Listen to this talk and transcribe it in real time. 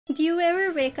Do you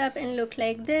ever wake up and look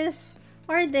like this,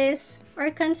 or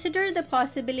consider the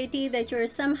possibility that you're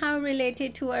somehow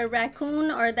related to a raccoon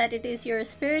or that it is your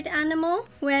spirit animal?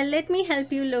 Well, let me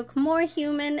help you look more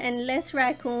human and less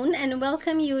raccoon and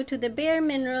welcome you to the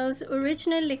bareMinerals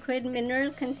Original Liquid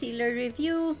Mineral Concealer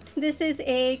review. This is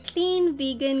a clean,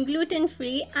 vegan,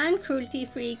 gluten-free and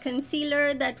cruelty-free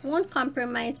concealer that won't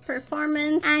compromise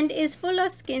performance and is full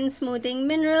of skin smoothing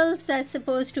minerals that's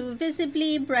supposed to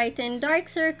visibly brighten dark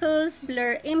circles,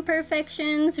 blur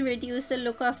imperfections, reduce the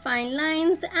look of fine lines,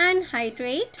 and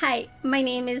hydrate. Hi, my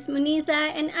name is Muniza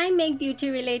and I make beauty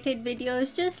related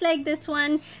videos just like this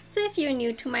one. So if you're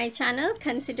new to my channel,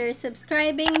 consider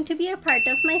subscribing to be a part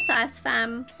of my Sass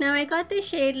fam. Now I got the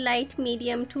shade Light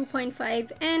Medium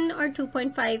 2.5N or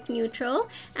 2.5 Neutral,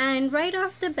 and right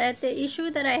off the bat the issue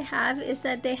that I have is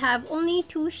that they have only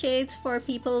two shades for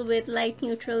people with light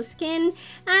neutral skin,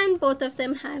 and both of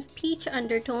them have peach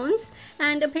undertones,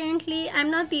 and apparently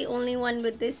I'm not the only one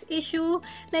with this issue.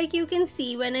 Like you can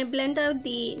see when I blend out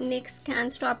the NYX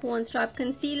Can't Stop Won't Stop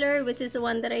concealer, which is the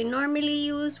one that I normally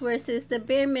use, versus the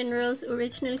bareMinerals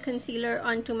Original Concealer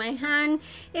onto my hand,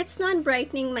 it's not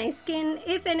brightening my skin.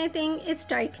 If anything, it's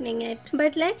darkening it.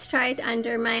 But let's try it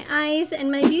under my eyes,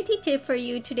 and my beauty tip for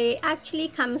you today actually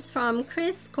comes from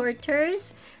Chris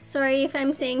Corters. Sorry if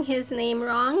I'm saying his name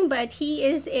wrong, but he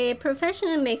is a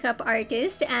professional makeup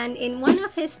artist, and in one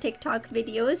of his TikTok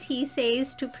videos he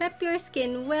says to prep your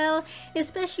skin well,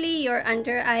 especially your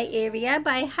under eye area,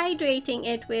 by hydrating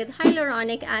it with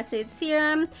hyaluronic acid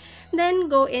serum, then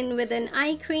go in with an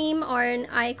eye cream or an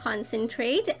eye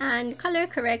concentrate and color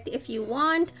correct if you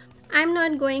want. I'm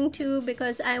not going to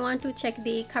because I want to check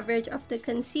the coverage of the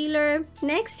concealer.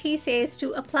 Next, he says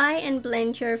to apply and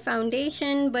blend your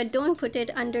foundation, but don't put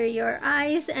it under your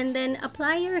eyes, and then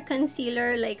apply your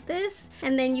concealer like this,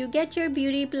 and then you get your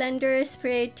beauty blender,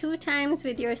 spray it 2 times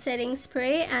with your setting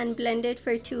spray and blend it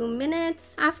for 2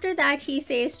 minutes. After that, he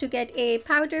says to get a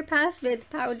powder puff with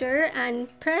powder and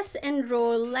press and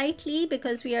roll lightly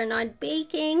because we are not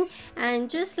baking, and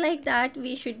just like that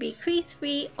we should be crease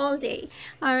free all day.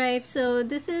 Alright, so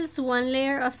this is one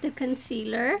layer of the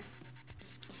concealer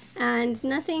and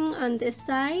nothing on this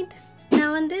side.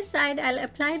 Now on this side I'll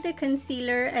apply the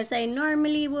concealer as I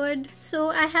normally would. So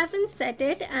I haven't set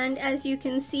it, and as you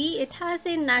can see it has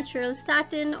a natural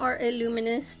satin or a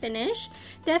luminous finish.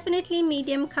 Definitely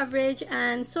medium coverage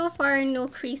and so far no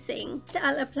creasing.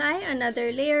 I'll apply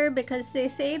another layer because they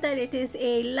say that it is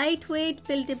a lightweight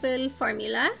buildable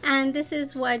formula, and this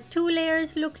is what 2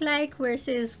 layers look like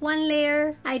versus 1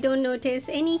 layer. I don't notice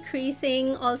any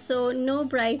creasing, also no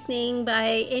brightening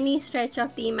by any stretch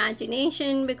of the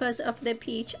imagination because of the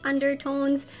peach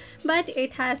undertones, but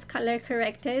it has color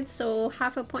corrected, so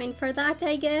half a point for that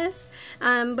I guess,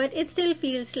 but it still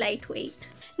feels lightweight.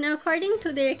 Now according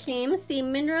to their claims, the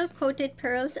mineral coated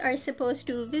pearls are supposed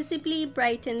to visibly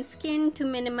brighten skin to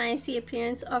minimize the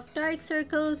appearance of dark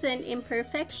circles and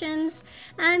imperfections,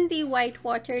 and the white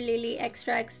water lily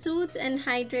extract soothes and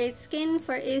hydrates skin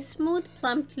for a smooth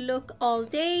plump look all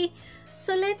day.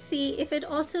 So let's see if it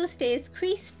also stays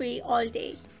crease free all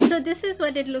day. So this is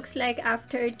what it looks like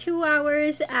after 2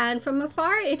 hours, and from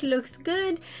afar it looks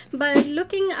good, but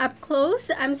looking up close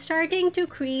I'm starting to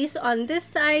crease on this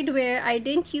side where I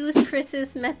didn't use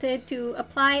Chris's method to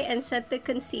apply and set the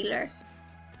concealer.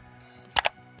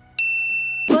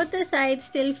 Both the sides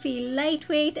still feel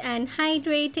lightweight and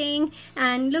hydrating,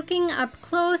 and looking up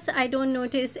close I don't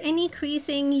notice any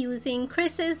creasing using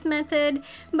Chris's method,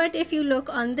 but if you look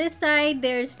on this side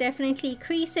there's definitely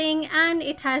creasing, and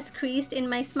it has creased in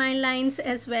my smile lines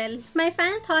as well. My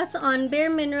fan thoughts on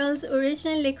bareMinerals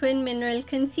Original Liquid Mineral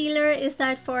Concealer is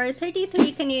that for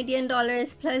 33 Canadian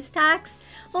dollars plus tax,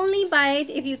 only buy it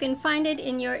if you can find it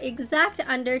in your exact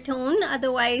undertone,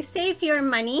 otherwise save your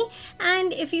money.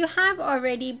 And if you have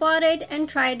already bought it and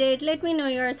tried it, let me know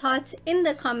your thoughts in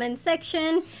the comment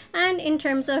section. And in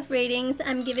terms of ratings,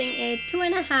 I'm giving it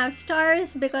 2.5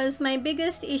 stars because my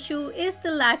biggest issue is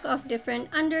the lack of different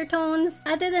undertones.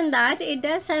 Other than that, it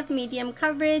does have medium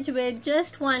coverage with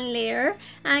just 1 layer,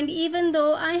 and even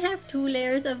though I have 2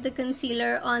 layers of the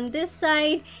concealer on this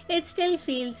side, it still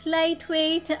feels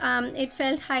lightweight. It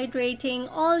felt hydrating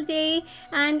all day,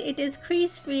 and it is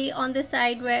crease free on the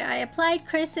side where I applied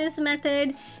Chris's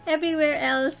method. Everywhere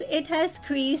else it has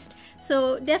creased,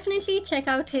 so definitely check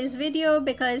out his video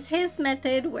because his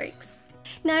method works.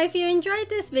 Now, if you enjoyed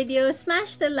this video,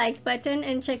 smash the like button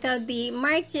and check out the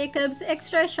Marc Jacobs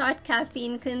Extra Shot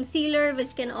Caffeine Concealer,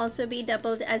 which can also be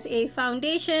doubled as a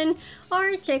foundation,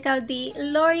 or check out the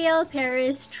L'Oreal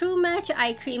Paris True Match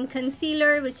Eye Cream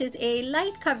Concealer, which is a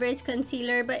light coverage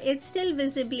concealer, but it still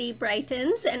visibly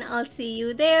brightens, and I'll see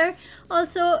you there.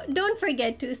 Also, don't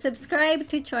forget to subscribe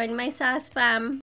to join my Sass fam.